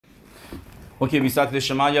اوکی بیساک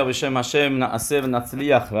شمایا به شم هشم نعصر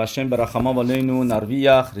نצליח و هشم برحمه علیנו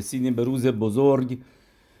نرویח. رسیدیم به روز بزرگ،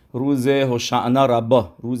 روز هوشعنا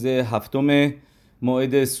ربا، روز هفتم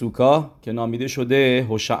موعد سوکا که نامیده شده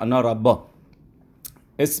هوشعنا ربا.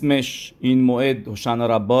 اسمش این موعد هوشعنا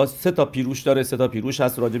ربا سه تا پیروش داره، سه تا پیروش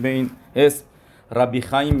هست راجع به این اسم. ربی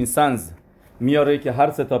خیم میسنز میاره که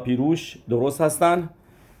هر سه تا پیروش درست هستن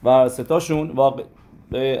و سه تاشون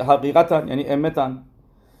حقیقتا یعنی امتن.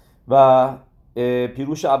 و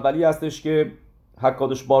پیروش اولی هستش که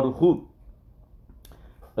حکادش باروخو،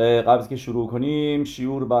 قبل از که شروع کنیم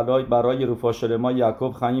شیور برای رفاه شلما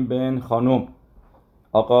یعقوب خیم بن خانم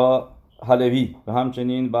آقا حلوی و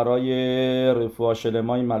همچنین برای رفاه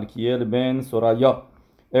شلمای ملکیل بن سریا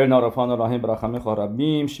ارنارفان الهیم برخمه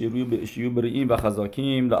خاربیم شیور برئیم و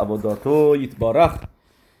خزاکیم لعباداتو یتبارخ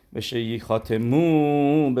به شیعی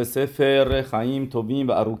خاتمو به سفر خیم توبیم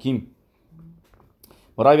و اروکیم.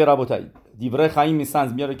 برای ربوتایی دیوره خیم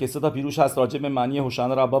میسنز میاره که سه تا پیروش هست راجع به معنی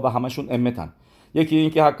هوشعنا ربا و همشون امتن. یکی این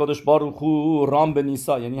که حکادش باروخو رام به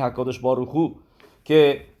نیسا، یعنی حکادش باروخو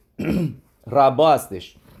که ربا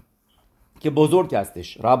هستش، که بزرگ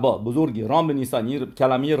هستش، ربا بزرگی، رام به نیسا، یعنی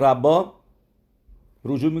کلمه ربا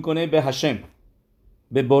رجوع میکنه به هشم،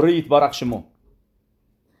 به بوریت بارخ شما.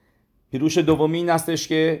 پیروش دومی این هستش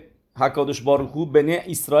که حکادش باروخو بنی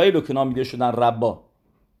اسرائیل رو که نامیده شدن ربا،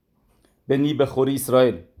 بنی بخوری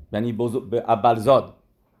اسرائیل، یعنی به ابلزاد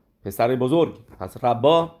پسر بزرگ، پس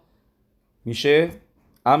ربا میشه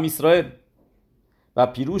ام اسرائیل. و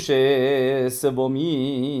پیروش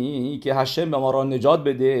سومی که هشم به ما را نجات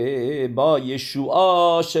بده با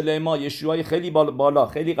یشوع شلما، یشوعی خیلی بالا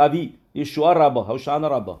خیلی قوی، یشوع ربا، هوشعنا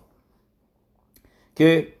ربا،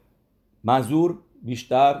 که منظور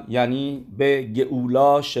بیشتر یعنی به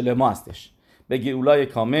گئولا شلما هستش، به گئولای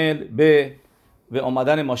کامل، به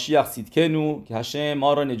آمدن ماشیخ سیدکنو که هشم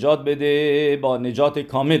ما را نجات بده با نجات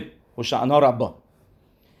کامل، هوشعنا ربا.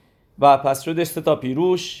 و پس شدش سه تا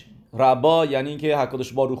پیروش. ربا یعنی اینکه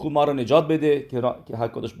حکادش باروخو ما را نجات بده، که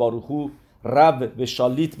حکادش باروخو رب به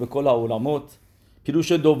شالیت به کل علامات.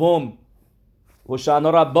 پیروش دوم هوشعنا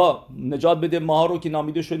ربا نجات بده ما رو که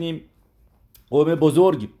نامیده شدیم قوم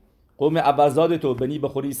بزرگ، قوم ابرزاد تو بنی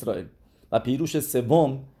بخوری اسرائیل. و پیروش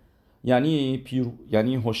سوم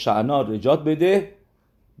یعنی هوشعنا نجات بده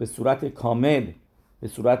به صورت کامل، به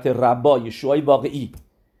صورت ربا، یشوعی واقعی.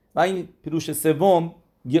 و این پیروش سوم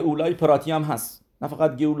گئولای پراتی هم هست، نه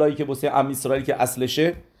فقط گئولایی که واسه ام اسرائیل که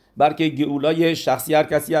اصلشه، بلکه گئولای شخصی هر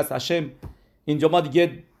کسی از هشم. اینجا ما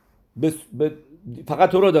دیگه فقط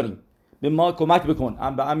تو رو داریم، به ما کمک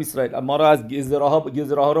بکن، به ام اسرائیل ما رو از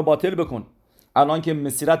گزراها رو باطل بکن. الان که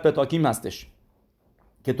مسیرت به تاکیم هستش،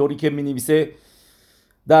 که طوری که می نویسه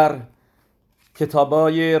در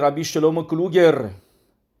کتابای ربی شلوم کلوگر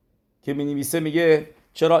که می نویسه، میگه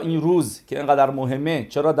چرا این روز که اینقدر مهمه،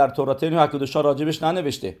 چرا در توراتین و حکادشا راجبش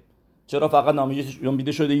ننوشته؟ چرا فقط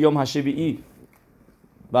نامیده شده یوم هشویعی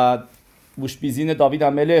و بوشپیزین داوید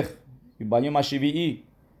الملک با یوم هشویعی،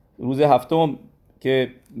 روز هفتم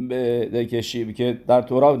که در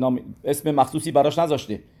تورا اسم مخصوصی براش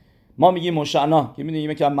نذاشته؟ ما میگیم هوشعنا که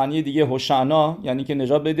میدونیم که معنی دیگه هوشعنا یعنی که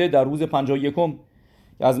نجات بده در روز 51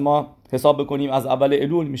 که از ما حساب بکنیم از اول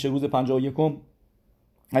الول میشه روز 51.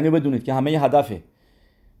 یعنی بدونید که همه هدف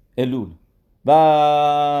الول و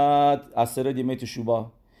عصر دیمه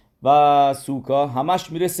شوبا و سوکا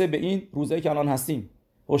همش میرسه به این روزایی که الان هستیم،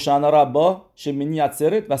 هوشعنا ربا، شمینی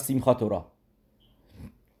عصرت و سیمخا تورا.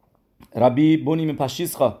 ربی بونیم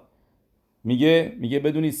پشیسخا میگه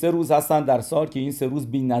بدونید 3 روز هستن در سال که این 3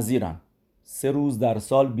 روز بی‌نظیرن، 3 روز در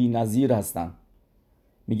سال بی‌نظیر هستن.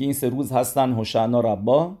 میگه این 3 روز هستن هوشعنا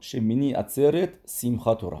ربا، شمینی عصرت،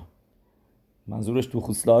 سیمخا تورا. منظورش تو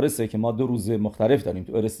خسلارسه که ما 2 روز مختلف داریم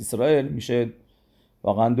تو ارس اسرائیل، میشه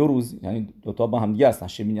واقعا 2 روز، یعنی دوتا با هم دیگه هستن،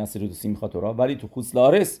 شمینی عصرت و سیمخا تورا. ولی تو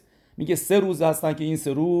خسلارس میگه 3 روز هستن که این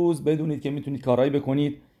 3 روز بدونید که میتونید کارایی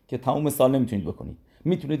بکنید که تمام سال نمیتونید بکنید.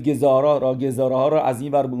 میتونید گزارها را از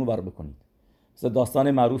این ور به اون ور بکنید. مثل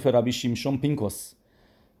داستان معروف ربی شیمشون پینکوس،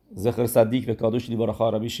 زخر صدیق و کادوش لیبارخا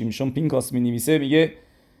ربی شیمشون پینکوس مینویسه، میگه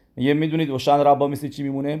میدونید هوشعنا ربا مثل چی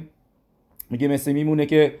میمونه؟ میگه مثل میمونه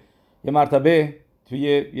که یه مرتبه توی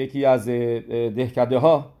یکی از دهکده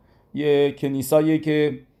ها یه کنیسایی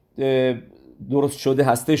که درست شده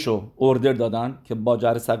هستشو اوردر دادن که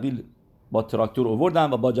باجر ثقیل با تراکتور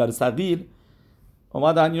آوردن و باجر ثقیل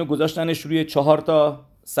اومدن اینو گذاشتنش روی 4 تا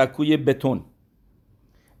سکوی بتون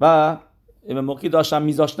و موقعی داشتن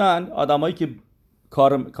میذاشتن آدمایی که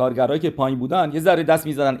کارگرایی که پایین بودن یه ذره دست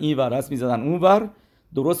میزدن این ور، دست میزدن اون ور،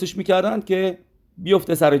 درستش میکردن که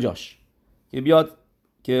بیفته سر جاش، که بیاد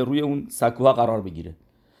که روی اون سکوها قرار بگیره.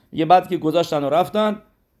 یه بعد که گذاشتن و رفتن،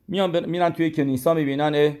 میرن توی کنیسا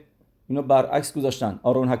میبینن اینو برعکس گذاشتن.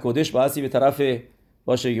 آرون حکودش بایستی به طرف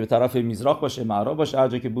باشه، که به طرف میزراق باشه، معراب باشه، هر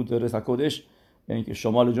جا که بود رس حکودش یعنی که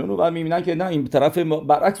شمال جنوب، و میبینن که نه این به طرف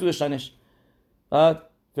برعکس گذاشتنش. بعد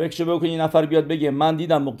فکرشو بکنی این نفر بیاد بگه من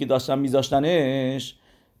دیدم موقعی داشتن میذاشتنش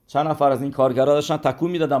چند نفر از این کارگرا داشتن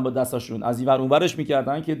تکون میدادن با دستاشون، از این ور اونورش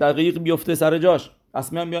میکردن که دقیق بیفته سر جاش.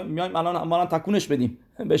 اصلا میایم الان تکونش بدیم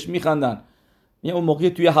بهش میخندن. یعنی اون موقعی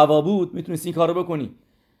توی هوا بود میتونستی این کارو بکنی.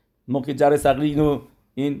 موقع جره صقلی اینو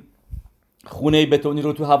این خونه بتونی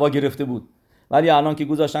رو تو هوا گرفته بود، ولی الان که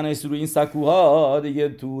گذاشتنش روی این سکوها دیگه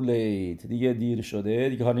تو لیت، دیگه دیر شده،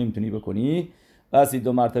 دیگه کار نمیتونی بکنی. بس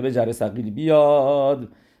 2 مرتبه جره صقیل بیاد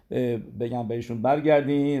بگم بهشون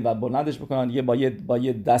برگردین و بلندش بکنن، دیگه با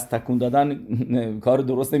یه دست تکون دادن کار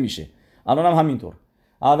درست نمیشه. الان هم همینطور.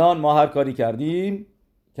 الان ما هر کاری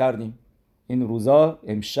کردیم این روزا،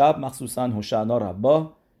 امشب مخصوصا هوشعنا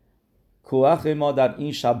ربا، کوخ ما در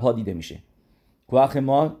این شبها دیده میشه. کوخ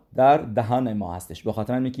ما در دهان ما هستش، به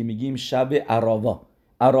خاطر اینکه میگیم شب عراوا.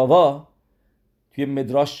 عراوا توی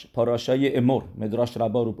مدراش پاراشای امور، مدراش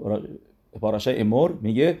ربا رو پاراشای امور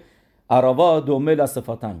میگه عراوا دومه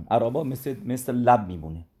لصفاتین. عراوا مثل لب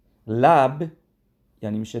میمونه. لب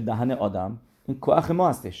یعنی میشه دهن آدم. این کوخ ما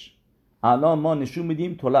هستش. الان ما نشون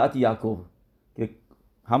میدیم طلعت یعقوب، که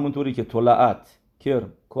همونطوری که طلعت کر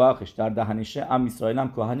کوخش در دهنشه، ام اسرائیل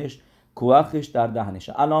هم کوخش در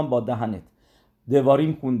دهنشه. الان با دهنت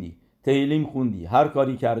دواریم خوندی، تهیلیم خوندی، هر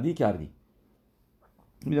کاری کردی.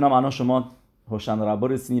 میدونم الان شما هوشعنا ربا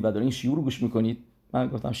رسیدید و دارین شیعور رو گوش میکنید. من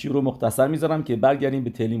گفتم شیعور رو مختصر میذارم که برگردیم به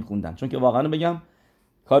تهیلیم خوندن، چون که واقعا بگم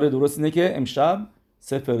کار درست اینه که امشب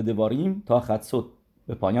سفر دواریم تا خطسوت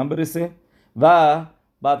به پایان برسه و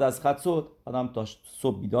بعد از خطسوت آدم تا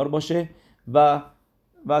صبح بیدار باشه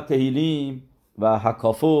و تهیلیم و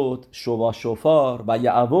حکافوت شوفار و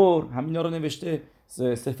یعور همینا رو نوشته.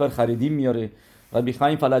 سفر خریدی میاره و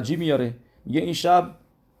بیخایم فلجی میاره. میگه این شب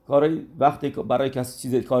کاری وقتی برای کسی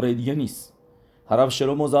چیز کار دیگه نیست. حرف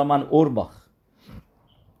شلوم زمان اورباخ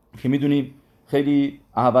که میدونیم خیلی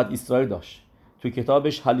احوت اسرائیل داشت، تو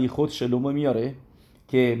کتابش حلیخوت شلومو میاره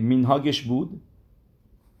که مینهاگش بود.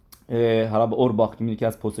 حرف اورباخ که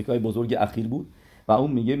از پستکای بزرگ اخیر بود و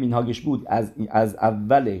اون میگه مینهاگش بود از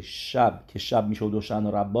اول شب که شب میشد هوشعنا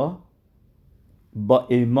ربا با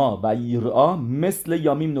ایما و یرا مثل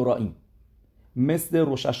یامیم نورائیم، مثل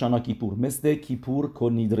روش هاشانا کیپور، مثل کیپور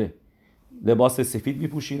کنیدره لباس سفید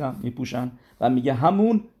میپوشن و میگه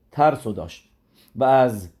همون ترسو داشت و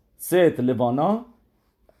از ست لوانا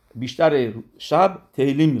بیشتر شب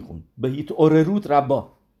تهیلیم میخون به هیت اورروت ربا.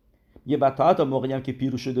 یه بطاعت موقعی هم که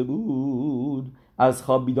پیرو شده بود از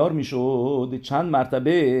خواب بیدار میشد چند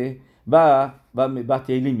مرتبه و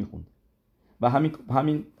تهیلیم میخوند و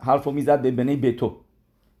همین حرف رو میزد به بنی بیتو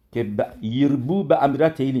که یربو به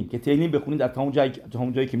امیرت تهیلیم، که تهیلیم بخونید تا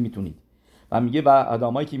اون جایی که میتونید. و میگه و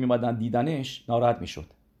آدمایی که میمدن دیدنش ناراحت میشد،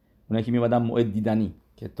 اونایی که میمدن موعد دیدنی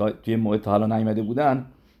که توی موعد تا حالا نیامده بودن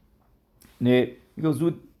میگه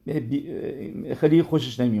زود خیلی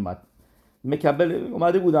خوشش نمیومد. مکبل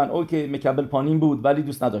اومده بودن اوکی، مکبل پانین بود ولی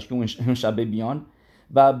دوست نداشت که اون شب بیان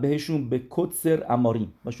و بهشون به کدسر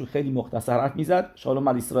اماریم بهشون خیلی مختصر حرف میزد شالوم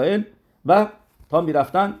علی اسرائیل و تا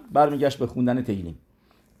میرفتن برمیگشت به خوندن تهیلیم.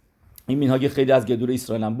 این منهاج خیلی از گدور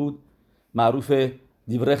اسرائیل هم بود. معروف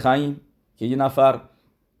دیوره خایم که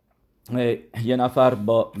یه نفر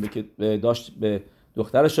با داشت به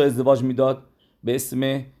دخترش ازدواج میداد به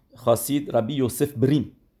اسم خاسید ربی یوسف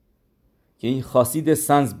بریم که این خاسید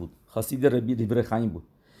سنز بود، خاسید ربی دیوره خایم بود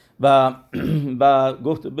و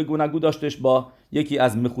گفت بگو نگو داشتش با یکی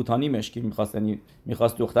از مخوتانیمش که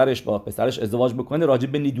میخواست دخترش با پسرش ازدواج بکنه راجع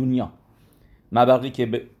به نیدونیا مبلغی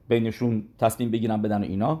که بینشون تصمیم بگیرن بدن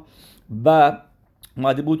اینا. و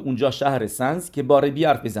اومده بود اونجا شهر سنز که با ربی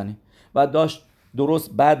حرف بزنه و داشت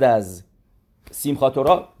درست بعد از سیمخات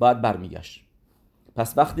تورا باید برمیگشت.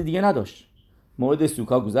 پس وقتی دیگه نداشت، موعد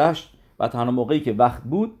سوکا گذشت و تنها موقعی که وقت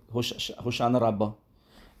بود هوشعنا ربا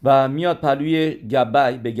و میاد پلوی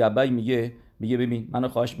گبای به گبای میگه ببین منو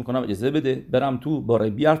خواهش میکنم اجازه بده برم تو با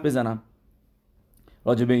ربی حرف بزنم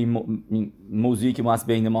راجع به این موضوعی که ما هست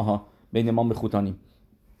بین ما مخوتانیم.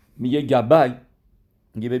 میگه گبای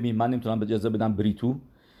میگه ببین من نمیتونم اجازه بدم بری تو،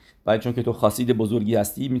 ولی چون که تو خاصید بزرگی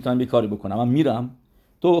هستی میتونم یه کاری بکنم، من میرم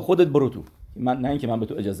تو خودت برو تو، من نه اینکه من به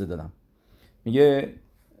تو اجازه دادم.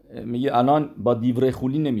 میگه الان با دیوره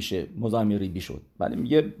خولی نمیشه مزاحم ریبی شد، ولی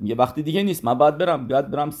میگه وقتی دیگه نیست، من باید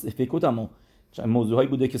برم فکرتمو چون موضوعایی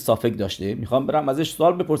بوده که صافک داشته میخوام برم ازش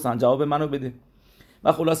سوال بپرسم جواب منو بده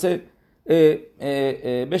و خلاصه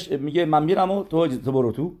میگه من میرم و تو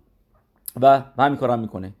برو تو و همین کارم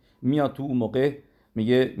میکنه. میاد تو اون موقع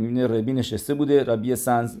میگه میبینه ربی نشسته بوده، ربی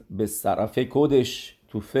سنز به صرفه کودش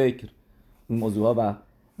تو فکر این موضوعها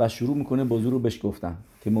و شروع میکنه بزرگ رو بهش گفتن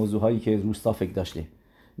که موضوعهایی که روستا فکر داشته.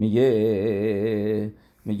 میگه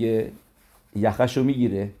یخشو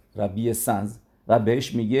میگیره ربی سنز و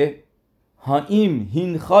بهش میگه هایم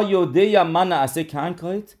هینخا یوده من اسه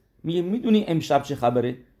کنکایت، میگه میدونی امشب چه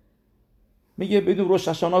خبره؟ میگه بدون روش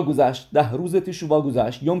هاشانا گذشت، 10 روز تشووا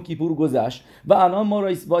گذشت، یوم کیپور گذشت و الان ما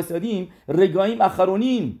وایسادیم رگاییم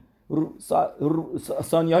اخرونیم،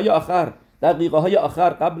 ثانیه های آخر، دقیقه های آخر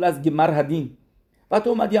قبل از مرهدین و تو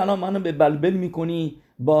اومدی الان منو به بلبل میکنی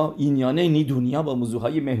با اینیانه نی دنیا، با موضوع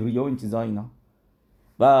های مهریه و این چیزا اینا.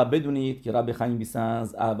 و بدونید که رب خیم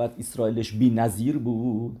بیسنز عبد اسرائیلش بی نظیر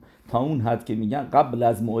بود تا اون حد که میگن قبل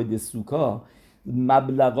از موعد سوکا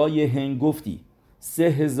مبلغای هنگفتی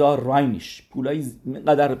 3000 راینش پولای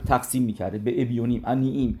قدر تقسیم میکرده به ابیونیم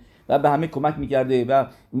انییم و به همه کمک میکرده و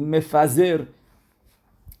مفزر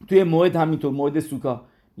توی موعد همینطور موعد سوکا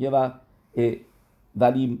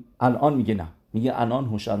ولی الان میگه نه، میگه الان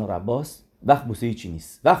هوشعنا رباست، وقت بوسه چی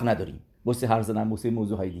نیست، وقت نداریم بوسه هر زدن بوسه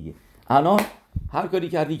موضوع های دیگه، الان هر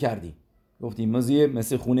کاری کردی گفتیم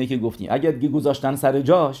مثل خونه که گفتیم اگر دیگه گذاشتن سر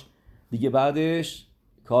جاش دیگه بعدش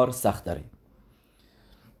کار سخت داره.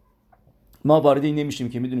 ما وارد این نمیشیم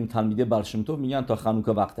که میدونیم تلمیده برشمتو میگن تا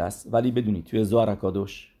خانوکا وقت است، ولی بدونید توی زوار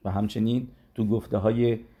اکادوش و همچنین تو گفته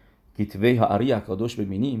های کتوه هاری اکادوش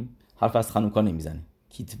ببینیم حرف از خانوکا نمیزنه.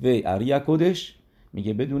 کتوه هاری اکادوش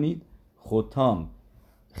میگه بدونید ختام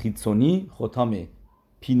خیتسونی ختام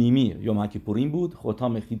پینیمی یوم کیپوریم بود،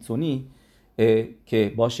 ختام خیتسونی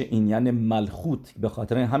که باشه این یعنی ملخوت، به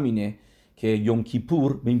خاطر همینه که یوم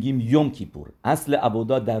کیپور میگیم یوم کیپور اصل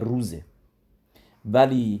عبودا در روزه،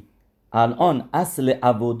 ولی الان اصل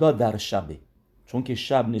عبودا در شبه، چون که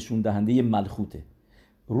شب نشون دهنده ملخوته،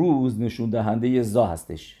 روز نشون دهنده زا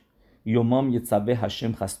هستش، یومام یتصبه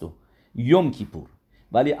هشم خستو یوم کیپور،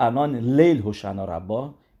 ولی الان لیل هوشعنا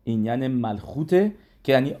ربا این یعنی ملخوته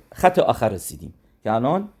که یعنی خط آخر رسیدیم که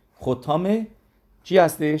الان ختام چی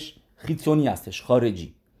هستش؟ خیتسونی هستش،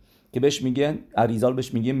 خارجی، که بهش میگن اریزال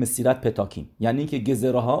بهش میگه مسیرت پتاکیم، یعنی که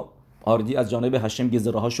گزره ها آردی از جانب هشم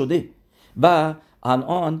گزره ها شده و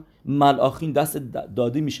الان ملاخین دست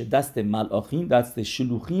داده میشه، دست ملاخین، دست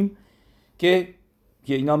شلوخیم که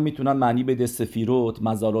اینا میتونن معنی بده سفیروت،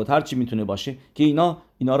 مزارات، هر چی میتونه باشه که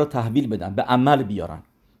اینا رو تحویل بدن، به عمل بیارن.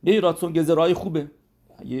 یه راتسون گزرهای خوبه،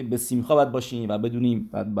 یه به سیمخا باید باشیم و بدونیم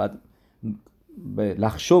بعد به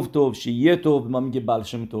لخشوف تو شیعه تو ما میگه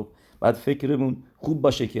بلشم تو، بعد فکرمون خوب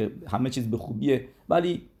باشه که همه چیز به خوبیه،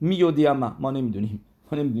 ولی میودی اما ما نمیدونیم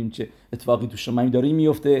چه اتفاقی تو شما داره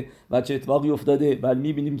میفته و چه اتفاقی افتاده، ولی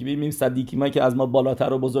میبینیم که ببینیم صدیقی که از ما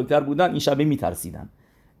بالاتر و بزرگتر بودن این شبه میترسیدن،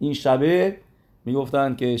 این شبه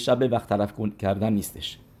میگفتن که شبه وقت تلف کردن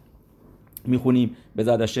نیستش. میخونیم به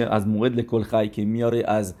زدشه از موعد لکل خی که میاره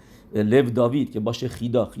از لو داوید که باشه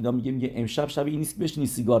خیدا میگه امشب شب این نیست که بشینی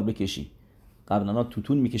سیگار بکشی، قبلا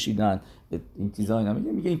توتون میکشیدن این چیزا، اینا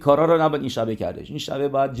میگه این کارا رو نباید این شبه کردش، این شبه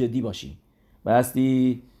باید جدی باشی،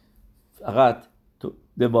 بایستی فقط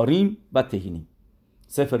دواریم و تهینیم،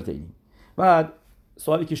 سفر تهینیم. بعد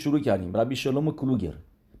سوالی که شروع کردیم ربی شلوم کلوگر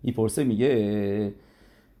میپرسه،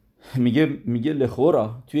 میگه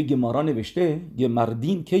لخورا توی گمارا نوشته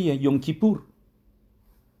گمردین که یوم کیپور،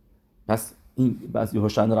 پس این بس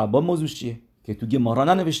هوشعنا ربا موضوعش چیه که تو گمارا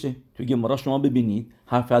ننوشته؟ تو گمارا شما ببینید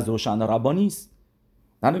حرف از هوشعنا ربا نیست،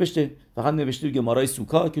 ننوشته، فقط نوشته تو گمارای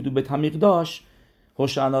سوکا که تو بیت حمیقداش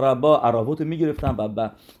هوشعنا ربا عراوت میگرفتن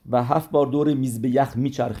و 7 بار دور میز به یخ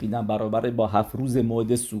میچرخیدن برابر با 7 روز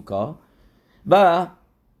موعد سوکا و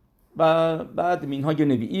بعد مینهای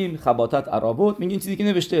نوییم خباتت عراوت میگه این چیزی که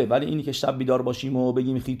نوشته، ولی اینی که شب بیدار باشیم و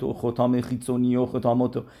بگیم خیتو ختام خیتسونی و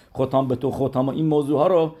ختام به تو ختام این موضوع ها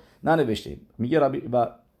رو ننوشته. میگه ربی و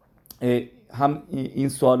هم این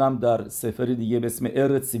سوالم در سفر دیگه به اسم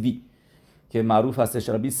ارت سیوی که معروف هستش،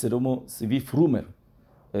 ربی سرومو سیوی فرومر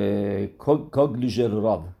کاگلیجر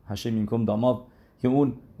راب هشم اینکم داماب که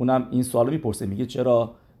اونم این سوالو میپرسه، میگه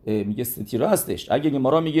چرا میگه ستیرا هستش، اگه ما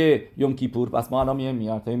را میگه یوم کیپور پس ما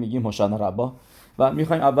الان میگیم هوشعنا ربا و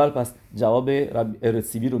میخوایم اول پس جواب ربی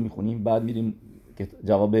ارسیوی رو میخونیم، بعد میریم که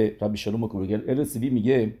جواب ربی شلوم کروگر. ارسیوی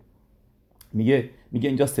میگه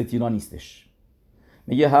اینجا ستیرا نیستش،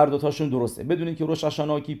 میگه هر دوتاشون درسته. بدونید که روش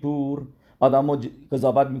هاشانا کیپور آدمو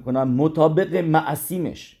قضاوت میکنن مطابق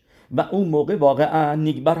معصیمش و اون موقع واقعا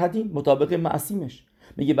نیگبر هدین مطابق معصیمش.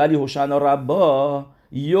 میگه ولی هوشعنا ربا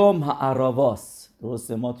یوم عراواس،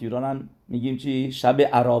 درسته ما تو ایران میگیم چی؟ شب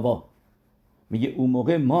عراوا. میگه اون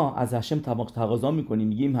موقع ما از هشم تقاضا میکنیم،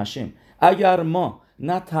 میگیم هشم اگر ما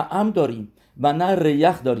نه طعم داریم و نه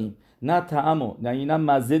ریخ داریم نه طعم و نه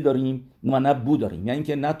مزه داریم و نه بو داریم، یعنی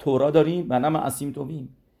که نه تورا داریم و نه معصیم توبیم.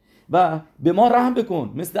 و به ما رحم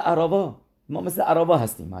بکن مثل عراوا، ما مثل عراوا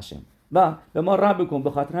هستیم هشم، و به ما رحم بکن.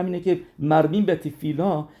 به خاطر همینه که مرمیم به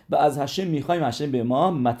تفیلا و از هشم میخوایم هشم به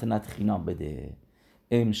ما متنت خینام بده.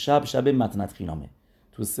 امشب شب متنت خینامه.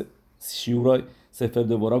 تو شیورای سفر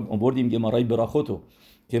دورا آوردیم گمارای براخوتو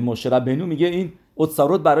که مشه ربینو میگه این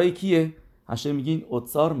اوتسارot برای کیه؟ هشم میگه این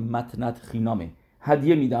اوتسار متنت خینامه،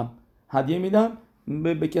 هدیه میدم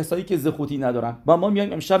به کسایی که زخوتی ندارن. و ما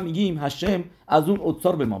میایم امشب میگیم هشم از اون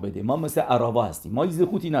اوتسار به ما بده. ما مثل عراوا هستیم، ما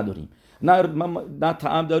زخوتی نداریم، نه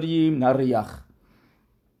طعم داریم نه ریخ.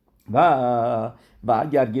 و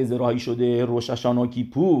اگر گزرایی شده روش هاشانا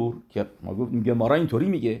کیپور که ما گفتیم گمارا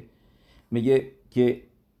اینطوری میگه که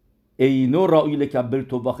اینو رایی لکبل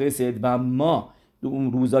تو باخست، و ما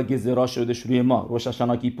اون روزا گزرا شده روی ما روش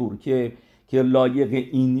هاشانا کیپور که لایق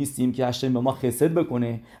این نیستیم که هشم به ما خسد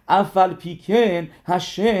بکنه. افل پیکن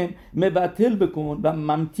هشم مبتل بکن و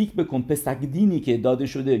ممتیک بکن پسک دینی که داده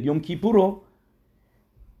شده یوم کیپور رو،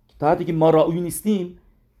 تا حتی که ما رایی نیستیم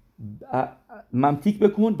ممتیک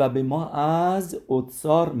بکن و به ما از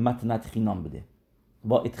اوتسار متنت خینام بده.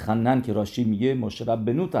 با اتخنن که راشی میگه مشرب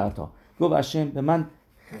بنو تحتا گفت هشم به من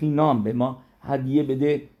خینام، به ما هدیه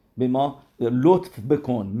بده، به ما لطف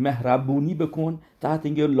بکن، مهربونی بکن، تحت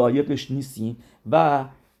اینکه لایقش نیستیم، و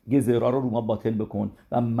گزرا رو ما باطل بکن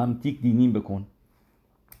و ممتیک دینیم بکن،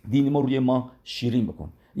 دین ما روی ما شیرین بکن.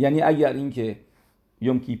 یعنی اگر اینکه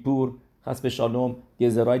یوم کیپور خسب شالوم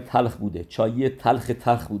گزرای تلخ بوده، چایی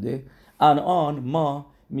تلخ بوده، الان ما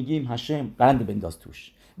میگیم هشم قند بنداز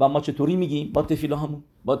توش. و ما چطوری میگیم؟ با تفیلا همون،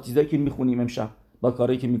 با چیزایی که میخونیم امشب، با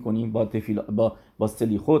کاری که میکنیم، با تفیلا، با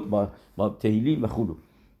سلیخوت، با تهیلیم و خلو.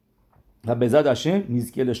 و بزد هشم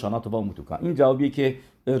نیزکی لشانات و متوکا. این جوابیه که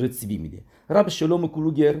رتسیبی میده. رب شلوم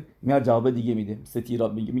کلوگر میاد جواب دیگه میده. ستیرا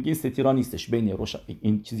میگه این ستیرا نیستش بین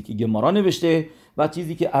این چیزی که گمارا نوشته و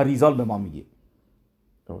چیزی که اریزال به ما میگه.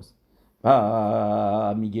 درست.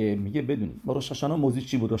 و میگه بدونید با روش هاشانا موضوع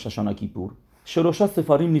چی بود؟ روش هاشانا کیپور شروشا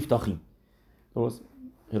سفاریم نفتاخیم، درست،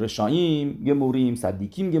 رشاییم گموریم،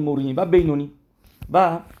 صدیکیم گموریم و بینونی.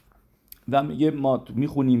 و میگه ما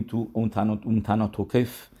میخونیم تو اون تنا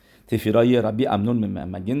توکف تفیرای ربی امنون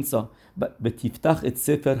مگنسا به تفتخ ات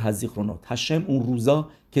سفر هزیخرونوت. هشم اون روزا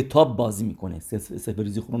کتاب بازی میکنه، سفر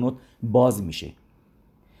زیخرونوت باز میشه.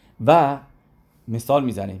 و مثال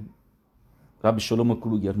میزنه رب شلوم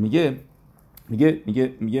کلوگر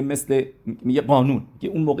میگه مثل میگه قانون، میگه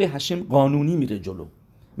اون موقع هشم قانونی میره جلو،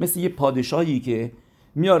 مثل یه پادشاهی که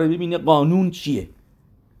میاره ببینه قانون چیه،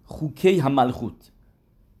 خوکی هم ملخوت،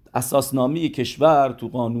 اساسنامه کشور تو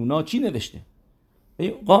قانونا چی نوشته،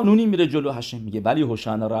 قانونی میره جلو هشم. میگه ولی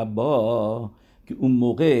هوشعنا ربا که اون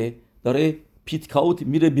موقع داره پیتکاوت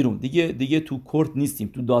میره بیرون، دیگه تو کورت نیستیم،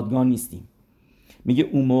 تو دادگاه نیستیم. میگه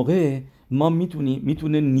اون موقع ما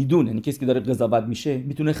میتونه نیدون، یعنی کسی که داره قضاوت میشه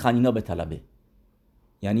میتونه خنینا به طلبه.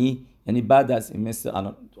 یعنی بعد از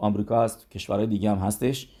مثل آمریکا هست، کشورهای دیگه هم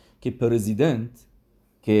هستش که پرزیدنت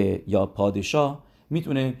که یا پادشاه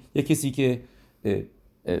میتونه یه کسی که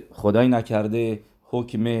خدای نکرده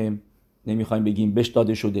حکم نمیخوایم بگیم بهش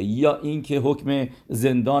داده شده یا این که حکم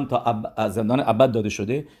زندان زندان ابد داده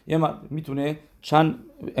شده، میتونه چند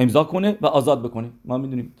امضا کنه و آزاد بکنه. ما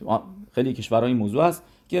میدونیم خیلی کشورها این موضوع هست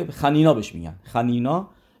که خنینا بهش میگن. خنینا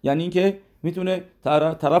یعنی این که میتونه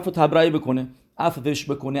طرف رو تبرئه بکنه، عفوش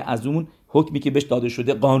بکنه از اون حکمی که بهش داده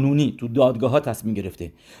شده، قانونی تو دادگاه ها تصمیم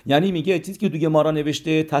گرفته. یعنی میگه چیزی که تو گمارا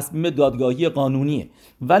نوشته تصمیم دادگاهی قانونیه،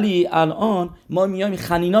 ولی الان ما میایم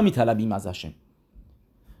خنینا میطلبیم ازشون.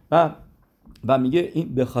 و میگه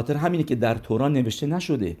این به خاطر همینه که در تورا نوشته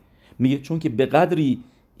نشده. میگه چون که به قدری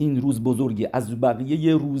این روز بزرگه، از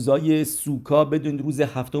بقیه روزای سوکا بدون روز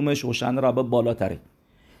هفتمش هوشعنا ربا بالاتره.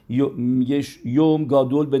 میگه یوم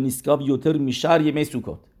گادول به نیسکاب یوتر میشر یه می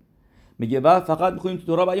سوکات. میگه و فقط میخویم تو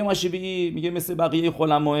تورا بیام اشبی، میگه مثل بقیه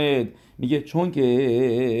خلموعد. میگه چون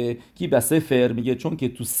که کی به سفر، میگه چون که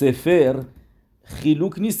تو سفر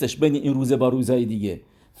خیلوک نیستش بین این روزه با روزهای دیگه،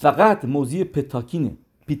 فقط موضوع پتاکین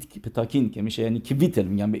که میشه یعنی کویتل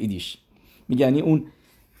میگن به ایدیش، میگه یعنی اون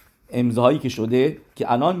امضاهایی که شده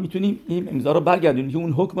که الان میتونیم این امضا رو برگردونیم، که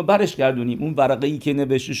اون حکم برش گردونیم، اون ورقه‌ای که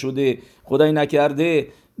نوشته شده خدای نکرده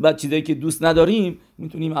و چیزایی که دوست نداریم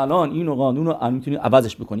میتونیم الان اینو قانون رو میتونیم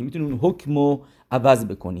عوضش بکنیم، میتونیم اون حکم رو عوض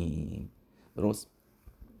بکنیم. درست.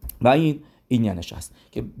 و این یعنیش هست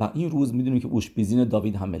که با این روز میدونیم که اوشپیزین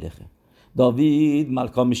داوید هم ملخه. داوید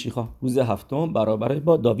ملکا مشیخا روز هفتم برابر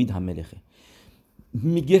با داوید هم ملخه.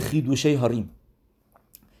 میگه خیدوشه هاریم،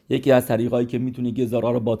 یکی از طریقایی که میتونی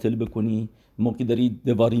گزارا رو باطل بکنی موقعی داری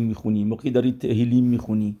دواری میخونی، موقعی داری تهیلیم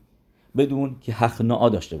میخونی، بدون که هخناعا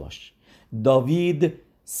داشته باش. داوید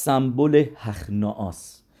سمبل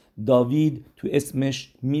هخناعاست. داوید تو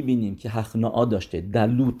اسمش میبینیم که هخناعا داشته.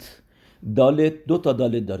 دلوت، دالت، 2 تا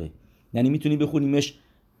دالت داره، یعنی میتونی بخونیمش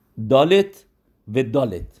دالت و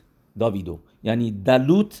دالت داویدو، یعنی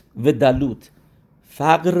دلوت و دلوت،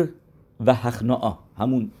 فقر و هخناعا،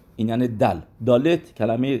 همون این یعنی دالت،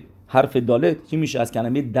 کلمه حرف دالت چی میشه؟ از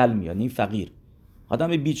کلمه دل میاد، این فقیر،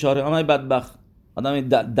 آدم بیچاره، آدم بدبخت، آدم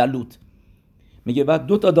دلوت. میگه بعد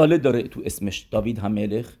 2 تا دالت داره تو اسمش داوید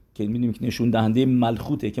همملک که میدونیم که نشون دهنده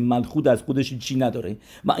ملخوته، که ملخوت از خودش چی نداره.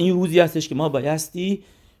 و این روزی هستش که ما بایستی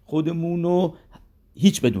خودمونو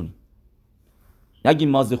هیچ بدونیم. نگیم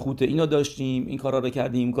ما زخوت اینو داشتیم، این کارا رو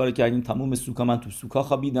کردیم، این کارو کردیم، تمام سوکا من تو سوکا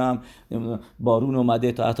خوابیدم، بارون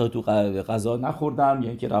اومده تا حتی تو غذا نخوردم،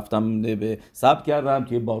 یعنی که رفتم به صبر کردم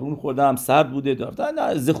توی بارون خوردم، سرد بوده.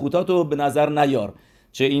 نه، زخوتاتو به نظر نیار،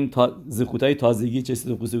 چه این زخوتای تازگی چه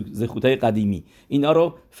زخوتای قدیمی، اینا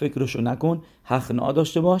رو فکرشو نکن، هخناعا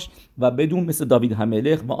داشته باش و بدون مثل داوید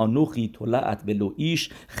همملک و آنوخی طلعت بلوئیش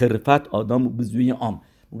خرفت آدم بزوی عام.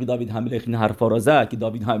 موقع داوید همملک این حرفا را زد که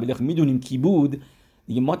داوید همملک میدونیم کی بود،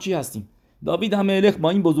 دیگه ما چی هستیم؟ داوید همملک با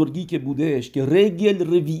این بزرگی که بودش، که رگل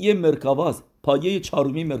رویه مرکواز، پایه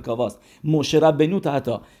چهارمی مرکواز، موشه ربنو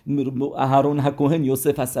تحت اهرون هکوهن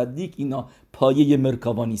یوسف صدیق، اینا پایه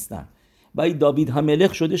مرکوا نیستن، ولی داوید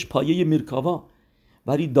همملک شدش پایه مرکوا.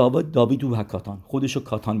 ولی داوید و کاتان خودشو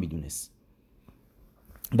کاتان میدونست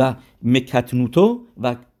و مکتنوتو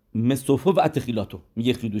و مصوفو و اتخیلاتو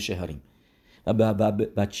میگه خیدو شهریم.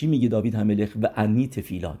 و چی میگه داوید همملک؟ و انی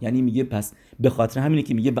تفیلا، یعنی میگه پس به خاطر همینه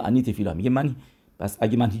که میگه و انی تفیلا، میگه من پس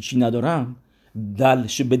اگه من هیچی ندارم، دل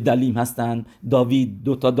شبه دلیم هستن، داوید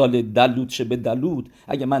 2 تا دال دلوت شبه دلوت،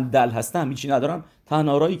 اگه من دل هستم هیچی ندارم،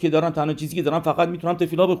 تنها راهی که دارم، تنها چیزی که دارم فقط میتونم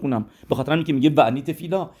تفیلا بخونم. به خاطر همین که میگه و انی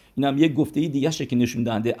تفیلا، اینم یه گفته دیگه شه که نشون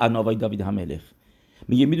دهنده عناوای داوید همملک.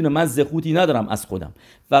 میگه میدونه من زخوتی ندارم از خودم،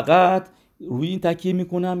 فقط روی این تکیه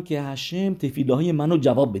میکنم که هشم تفیلاهای منو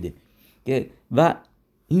جواب بده. و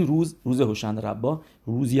این روز هوشعنا ربا،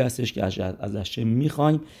 روزی هستش که از هشم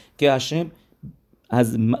میخوایم که هشم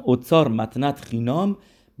از اوتار متنت خینام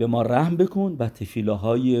به ما رحم بکن و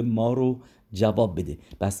تفیلاهای ما رو جواب بده.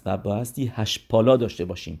 بس و بایستی هشپالا داشته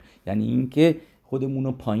باشیم، یعنی اینکه خودمون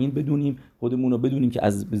رو پایین بدونیم، خودمون رو بدونیم که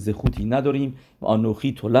از زخوتی نداریم و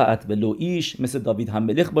آنوخی طلعت به لوئیش، مثل داوید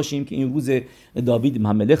همملک باشیم که این روز داوید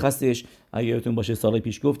همملک هستش. اگه یادتون باشه سال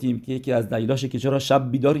پیش گفتیم که یکی از دلایلشه که چرا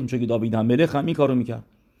شب بیداریم، چون که داوید همملک هم این کارو میکرد.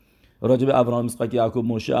 راجع به ابراهیم، اسحاق، یعقوب،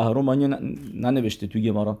 موشه، اهرم ننوشته توی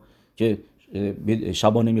گمارا که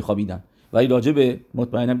شبا نمیخوابیدن، ولی راجع به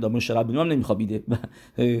مطمئنم دامون شرابینو هم نمیخوابیده.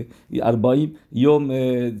 40 یوم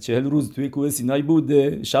 40 روز توی کوه سینای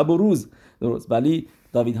بود، شب و روز درست. ولی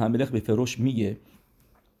داوید همملک به فروش میگه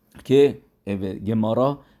که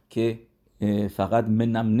گمارا که فقط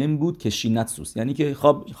منمنم بود که شینت سوس، یعنی که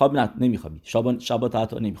خواب نمیخوابید، شبات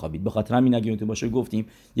حتی نمیخوابید. به خاطر همین اگه اون باشه گفتیم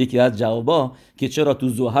یکی از جوابا که چرا تو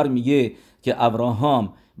زوهر میگه که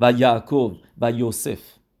ابراهام و یعقوب و یوسف،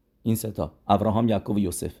 این 3 تا ابراهام، یعقوب و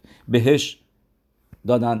یوسف بهش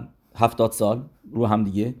دادن 70 سال رو هم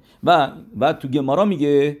دیگه. و تو گمارا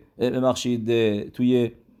میگه، ببخشید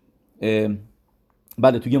توی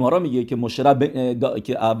تو گمارا میگه که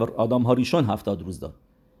که آدم ها ریشون 70 روز داد.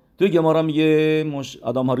 توی گمارا میگه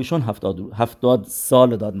آدم ها ریشون 70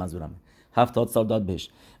 سال داد، منظورمه 70 سال داد بهش.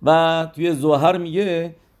 و توی زوهر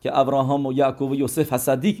میگه که ابراهام و یعقوب و یوسف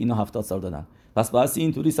صدیق اینا 70 سال دادن، پس باعث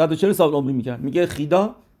اینطوری 140 سال عمری میکرد. میگه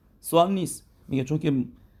خیدا سوال نیست، میگه چون که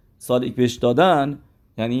سالی که بهش دادن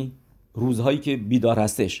یعنی روزهایی که بیدار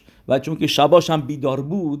هستش، و چون که شباش هم بیدار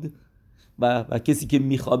بود و کسی که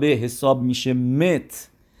میخوابه حساب میشه مت.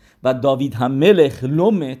 و داوید همملک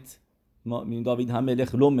لومت،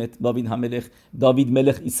 داوید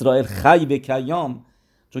ملک اسرائیل خی به کیام،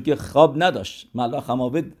 چون که خواب نداشت، ملاخ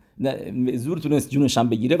هماود زور تونست جونش هم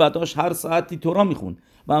بگیره و داشت هر ساعتی تورا میخون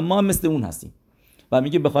و ما هم مثل اون هستیم. و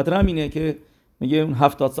میگه به خاطر همینه که میگه اون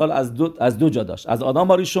 70 سال از دو جا داشت، از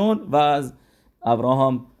آدم آریشون و از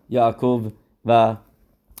ابراهام، یعقوب و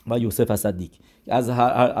یوسف صدیق.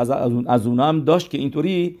 از اونها هم داشت که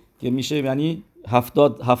اینطوری که میشه یعنی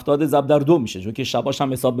 70 ضرب در 2 میشه، چون که شباش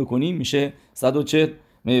هم حساب بکنیم میشه 140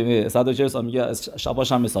 سال، میگه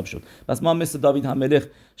شباش هم حساب شد. پس ما مثل داوید همملک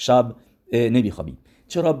شب نمیخوابیم.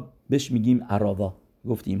 چرا بهش میگیم عراوا؟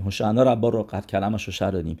 گفتیم هوشعنا ربا رو قطع کلمش رو شرح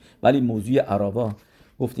دادیم، ولی موضوع عراوا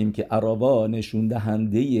گفتیم که عراوا نشون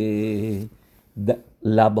دهنده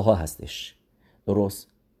لبها هستش، درست؟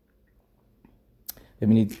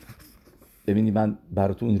 ببینید من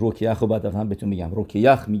براتون این روکیخ رو بعد هم بهتون میگم.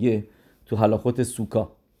 روکیخ میگه تو حلاخوت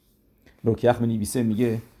سوکا، روکیخ می‌نویسه،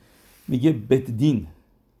 میگه بددین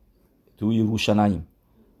توی یروشلایم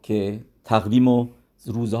که تقویم و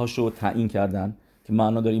روزهاشو تعیین کردن که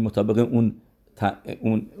معنا داریم مطابق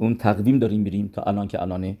اون تقویم داریم بریم تا الان که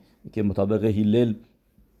الانه، که مطابق هیلل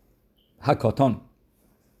هکاتان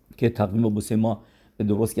که تقویم بوسه ما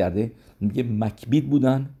درست کرده. میگه مکبید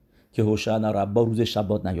بودن که هوشعنا ربا روز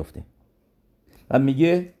شبات نیفته. و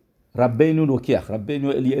میگه ربینو لوکیخ ربینو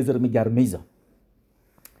الیعزر میگرمیزا،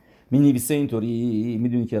 می نویسه اینطوری.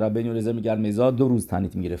 میدونی که ربینو الیعزر میگرمیزا 2 روز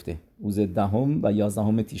تنیت میگرفته، روز 10 و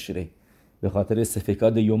 11 تیشره، به خاطر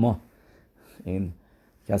سفکاد یوما. این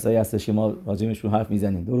کسایی هستش که ما راجعشون حرف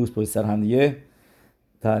میزنیم. 2 روز پشت سر هم دیگه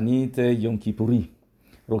تنیت یوم کیپوری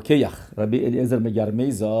روکیخ ربی الیعزر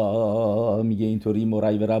مگرمیزا. میگه اینطوری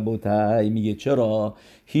مرای و ربوتای، میگه چرا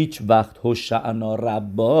هیچ وقت هوشعنا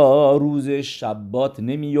ربا روز شبات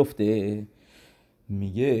نمیفته؟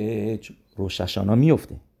 میگه روش هاشانا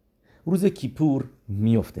میفته، روز کیپور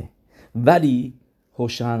میفته، ولی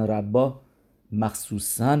هوشعنا ربا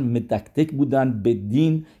مخصوصا مدکتک بودن به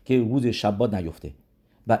دین که روز شبات نیفته.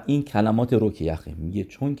 و این کلمات روکیخه. میگه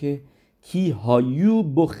چون که کی هایو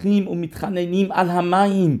بخیم و میتخننیم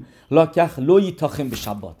الهمایم لاکخ لوی تاخم به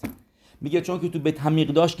شبات. میگه چون که تو بیت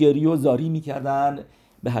همیقداش گریه و زاری میکردن،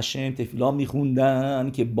 به هشم تفیلا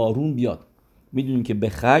میخوندن که بارون بیاد. میدونیم که به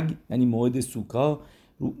خگ یعنی موعد سوکا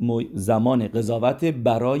زمان قضاوت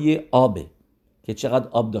برای آبه که چقدر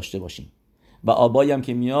آب داشته باشیم، و آبایی هم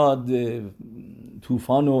که میاد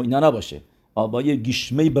طوفان و اینا نباشه، آبای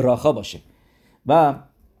گشمه براخا باشه. و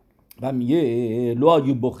میگه لو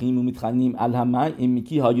آیو بخیم و میتخنیم الهمه این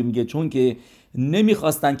میکی هایو. میگه چون که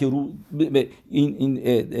نمیخواستن که این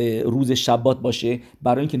روز شبات باشه،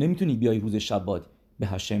 برای اینکه نمیتونی بیای روز شبات به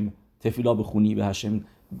هشم تفیلا بخونی، به هشم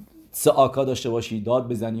tza'aka داشته باشی، داد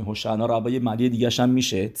بزنی. هوشعنا ربا یه معنی دیگه هم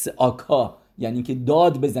میشه tza'aka، یعنی که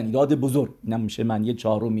داد بزنی، داد بزرگ. اینم میشه معنی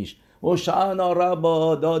 4میش. هوشعنا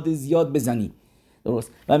ربا داد زیاد بزنی،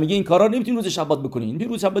 درست. و میگه این کارا نمیتونی روز شبات بکنی، این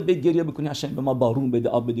روز شبات به گریه بکنی هشم به ما بارون بده،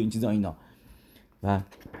 آب بده، این چیزا اینا. و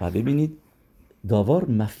ببینید داوار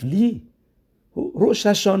مفلی روش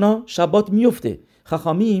هاشانا شبات میفته.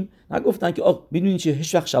 خخامیم نگفتن که بدونین چه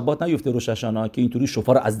هیچ وقت شبات نیفته روش هاشانا که اینطوری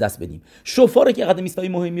شفار از دست بدیم. شفاره که قدم میسوای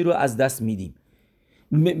مهمی رو از دست میدیم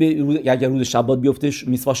اگر روز شبات بیفته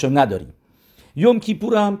میسواشو نداریم. یوم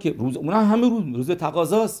کیپور هم که روز اونها همه روز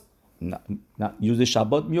تقاضاست، نه روز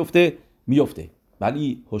شبات میفته،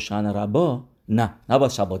 ولی هوشعنا ربا نه،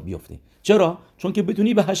 نباید شبات بیفته. چرا؟ چون که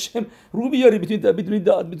بتونی به هشم رو بیاری،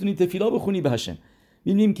 بتونی تفیلا بخونی به هشم.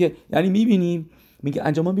 میبینیم که یعنی میبینیم میگه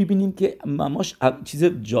انجام میبینیم که مماش چیز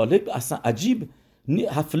جالب اصلا عجیب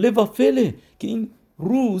حفله و فله که این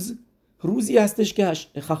روزی هستش که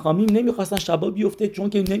خخامیم نمیخواستن شبات بیفته، چون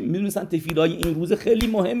که میدونستن تفیلای این روز خیلی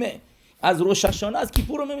مهمه. از روش هاشانا از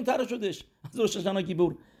کیپور هم مهمتر شدش، از روش هاشانا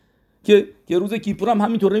کیپور که روز کیپور هم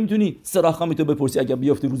همینطور نمیتونی سراخامی تو بپرسی اگر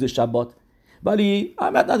بیفته روز شبات، ولی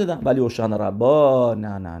احمد ندادن. ولی هوشعنا ربا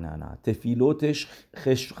نه تفیلوتش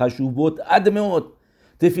خشوبوت ادموت.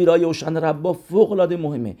 تفیلای هوشعنا ربا فوق العاده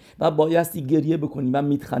مهمه و بایستی گریه بکنی و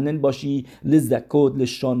میتخنن باشی لزکوت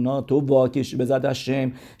لشانا تو واکش بزد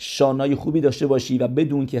هشم، شانای خوبی داشته باشی و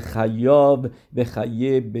بدون که خیاب و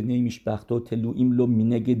خیب به نمیشبخت و تلویم لو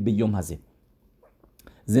مینگد به یوم هزه.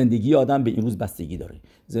 زندگی آدم به این روز بستگی داره،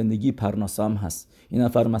 زندگی پرناسا هم هست. این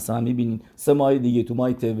نفر مثلا میبینین 3 ماه دیگه تو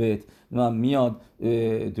ماه توت و میاد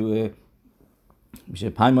تو میشه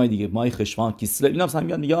 5 ماه دیگه ماه خشوان کیسله، اینا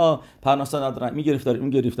مثلا میگن پرناسا ندارم، این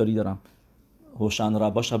گرفتاری دارم. هوشعنا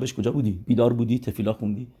ربا شبش کجا بودی؟ بیدار بودی؟ تفیلا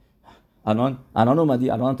خوندی؟ الان اومدی؟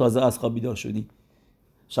 الان تازه از خواب بیدار شدی؟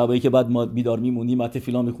 شبایی که بعد ما بیدار میمونیم و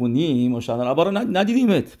تفیلا میخونیم هوشعنا ربا رو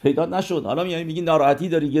ندیدیمت، پیدا نشد. حالا میگی ناراحتی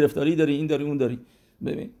داری، گرفتاری داری، این داری، اون داری.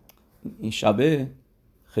 ببین این شبه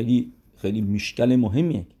خیلی خیلی مشکل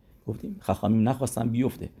مهمیه. گفتیم خخامیم نخواستن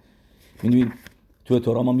بیفته. میدونید تو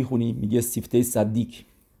تورا ما میخونیم میگه سیفته صدیق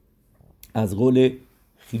از قول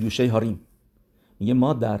خیدوشه هاریم. میگه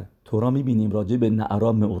ما در تورا میبینیم راجع به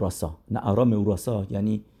نعرا موراسا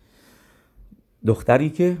یعنی دختری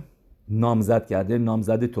که نامزد کرده،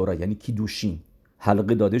 نامزد تورا یعنی کیدوشین،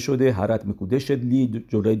 حلقه داده شده، حرت میکوده شد لی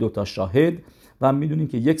جلوی 2 شاهد. و میدونیم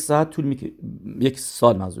که 1 ساعت طول میکشه، 1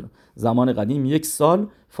 سال منظورم، زمان قدیم 1 سال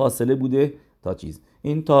فاصله بوده تا چیز.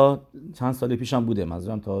 این تا چند سال پیش هم بوده،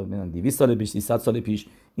 منظورم تا 200 سال پیش، 300 سال پیش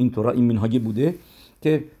این تورا این منهاجی بوده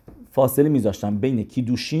که فاصله میذاشتن بین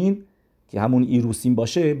کیدوشین که همون ایروسین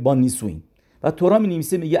باشه با نیسوین. و تورا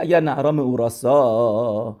مینویسه میگه اگر نعرام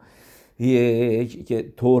اوراسا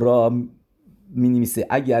که تورا مینویسه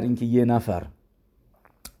اگر اینکه یه نفر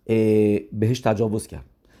بهش تجاوز کرد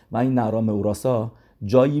و این نعرام اوراسا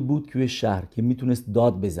جایی بود که شهر که میتونست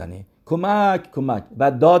داد بزنه کمک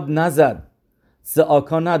و داد نزد،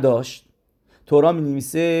 tza'aka نداشت، تورا می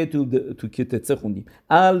نویسه تو کتتسه خوندیم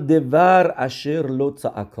الدور اشر لو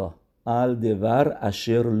تصعکا، الدور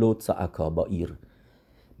اشر لو تصعکا با ایر.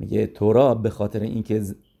 میگه تورا به خاطر اینکه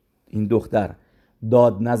این دختر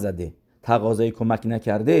داد نزده، تقاضای کمک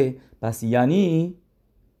نکرده، پس یعنی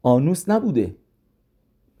آنوس نبوده،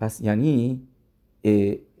 پس یعنی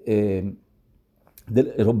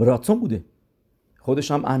راتون بوده،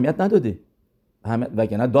 خودش هم اهمیت نداده،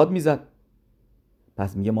 وگرنه داد میزد.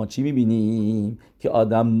 پس میگه ما چی میبینیم؟ که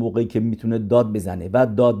آدم موقعی که میتونه داد بزنه و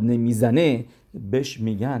داد نمیزنه بهش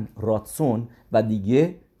میگن راتسون، و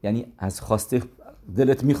دیگه یعنی از خواسته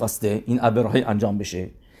دلت میخواسته این عبرهای انجام بشه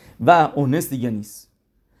و اونس دیگه نیست.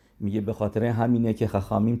 میگه به خاطر همینه که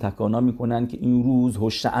خخامیم تکانا میکنن که این روز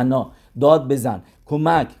هوشعنا، داد بزن،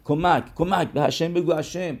 کمک کمک کمک به هشم بگو،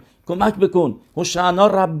 هشم کمک بکن، هوشعنا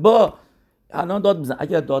ربا، الان داد بزن.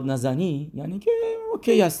 اگر داد نزنی یعنی که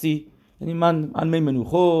اوکی هستی، یعنی من میمنو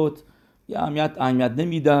خود یه اهمیت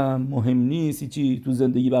نمیدم، مهم نیست چی تو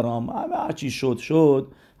زندگی برام، هر چی شد،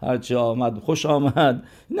 هر چی آمد خوش آمد،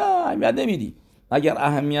 نه اهمیت نمیدی. اگر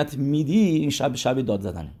اهمیت میدی این شب داد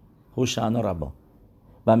زدنه، هوشعنا ربا.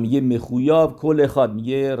 و میگه مخویاب کل خاد،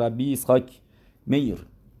 میگه ربی اسحاق میر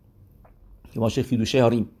که باشه خیدوشه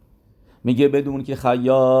هاریم، میگه بدون که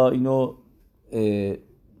خیا اینو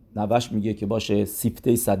نوش میگه که باشه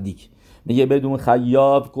سیفته صدیق، میگه بدون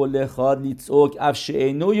خیاب کل خاد لیتسوک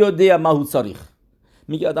افشینو یاده ماهو صاریخ.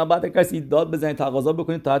 میگه آدم بعد کسی داد بزنه تقاضا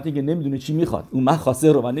بکنه تا حتی که نمیدونه چی میخواد، اون من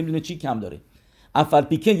خواسته رو و نمیدونه چی کم داره، افل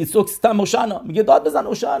پیکن لیتسوک استم هوشعنا، میگه داد بزن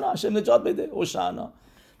هوشعنا، هشم نجات بده هوشعنا.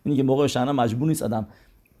 میگه موقع هوشعنا مجبور نیست آدم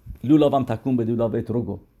لولاوام تکون بده، لولاو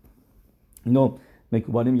اتروگو. اینو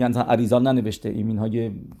مکوبالی میگن عریضان ننوشته، این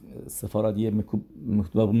های سفارادی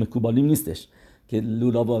مکوبالی نیستش که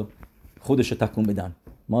لولاو خودشو تکون بدن.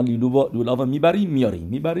 ما لولاو میبریم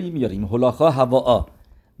میاریم هلاخا هوا،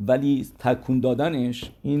 ولی تکون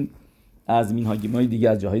دادنش این از مینهاگی دیگه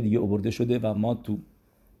از جاهای دیگه آورده شده و ما تو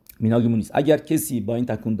مینهاگیمون نیست. اگر کسی با این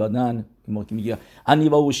تکون دادن ما که میگه انی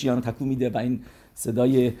با هوشیانو تکون میده و این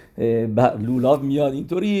صدای لولاو میاد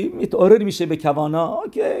اینطوری متعرض میشه به کوانا،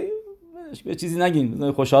 اوکی به چیزی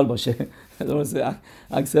نگین، خوشحال باشه. درسته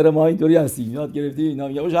اکثر ما اینطوری هستیم، یاد گرفتیم اینا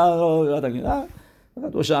میگه هوشعنا،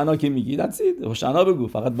 فقط هوشعنا که میگی دستید هوشعنا بگو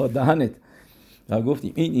فقط با دهنت. و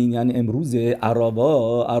گفتیم این یعنی امروز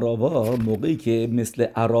عراوا موقعی که مثل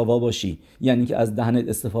عراوا باشی، یعنی که از دهنت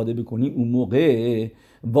استفاده بکنی، اون موقع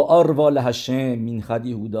با آروال هشم من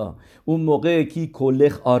خدی هودا، اون موقع کی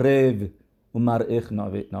کلخ آرو و مرخ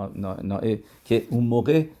نائه که اون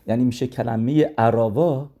موقع یعنی میشه کلمه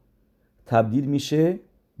عراوا تبدیل میشه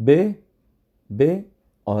به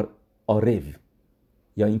آرو،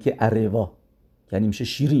 یا اینکه عروا یعنی میشه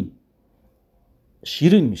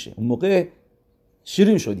شیرین میشه. اون موقع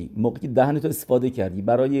شیرین شدی، موقعی که دهنتو استفاده کردی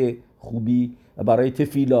برای خوبی و برای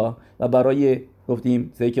تفیلا و برای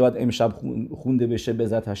گفتیم چیزی که باید امشب خونده بشه به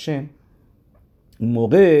ذات هشم، اون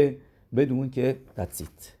موقع بدون که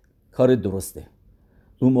دستیت کار درسته،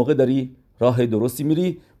 اون موقع داری راه درستی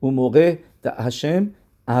میری، اون موقع هشم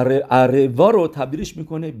عروا رو تبدیلش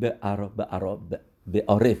میکنه به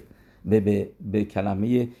عرف، به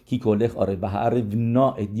کلمه کی کلخ آره به عرف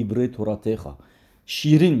نا دیبره توراتخا،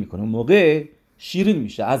 شیرین میکنه. اون موقع شیرین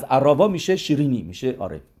میشه، از عراوا میشه شیرینی میشه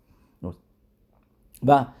عرف.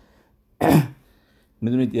 و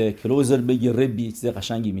میدونید کلوزر بگه ربی چیز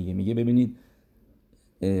قشنگی میگه ببینید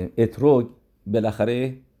اتروگ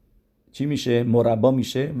بالاخره چی میشه؟ مربا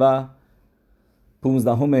میشه و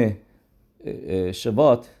 15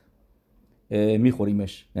 شبات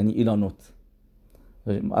میخوریمش، یعنی ایلانوت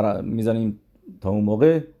میزنیم تا اون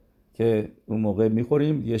موقع که اون موقع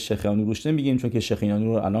میخوریم. یه شخیانی روش نمیگیم چون که شخیانی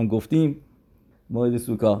رو الان گفتیم مورد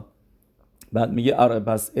سوکا. بعد میگه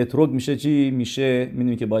پس اتروگ میشه چی؟ میشه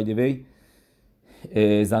میدونی که بای دی وی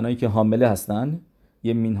زنایی که حامله هستن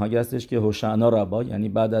یه مینهاگی هستش که هوشعنا ربا، یعنی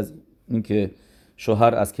بعد از اینکه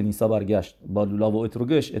شوهر از کنیسا برگشت با لولا و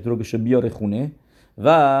اتروگش رو بیاره خونه،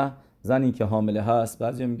 و زنی که حامله هست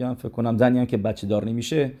بعضی میگن فکر کنم زنی هم که بچه دار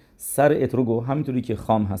نمیشه سر اتروگو همینطوری که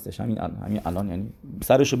خام هستش همین الان یعنی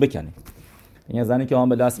سرشو بکنه. یعنی زنی که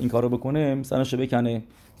حامله است این کارو بکنه سرشو بکنه،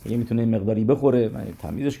 یه میتونه مقداری بخوره و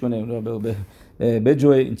تمیزش کنه به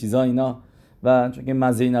جوه این چیزا اینا، و چون که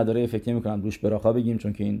مزه‌ای نداره فکر می‌کنم روش براخا بگیم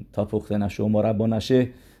چون که این تا پخته نشه و مربا نشه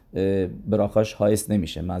براخاش هایست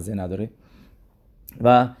نمیشه، مزه نداره.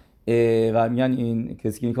 و میگن این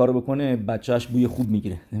کسی که این کارو بکنه بچه‌اش بوی خوب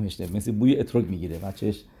میگیره، نمیشه مثل بوی اتروگ میگیره،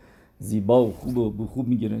 بچه‌اش زیبا و خوب و بو خوب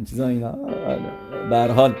میگیره این چیزا اینا. به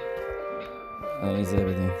هر حال ایزه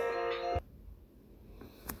بدین.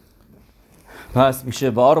 پس میشه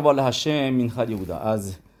وار والا هشم من خدی بودا،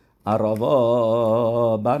 از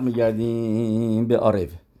عربا برمیگردیم به عرب.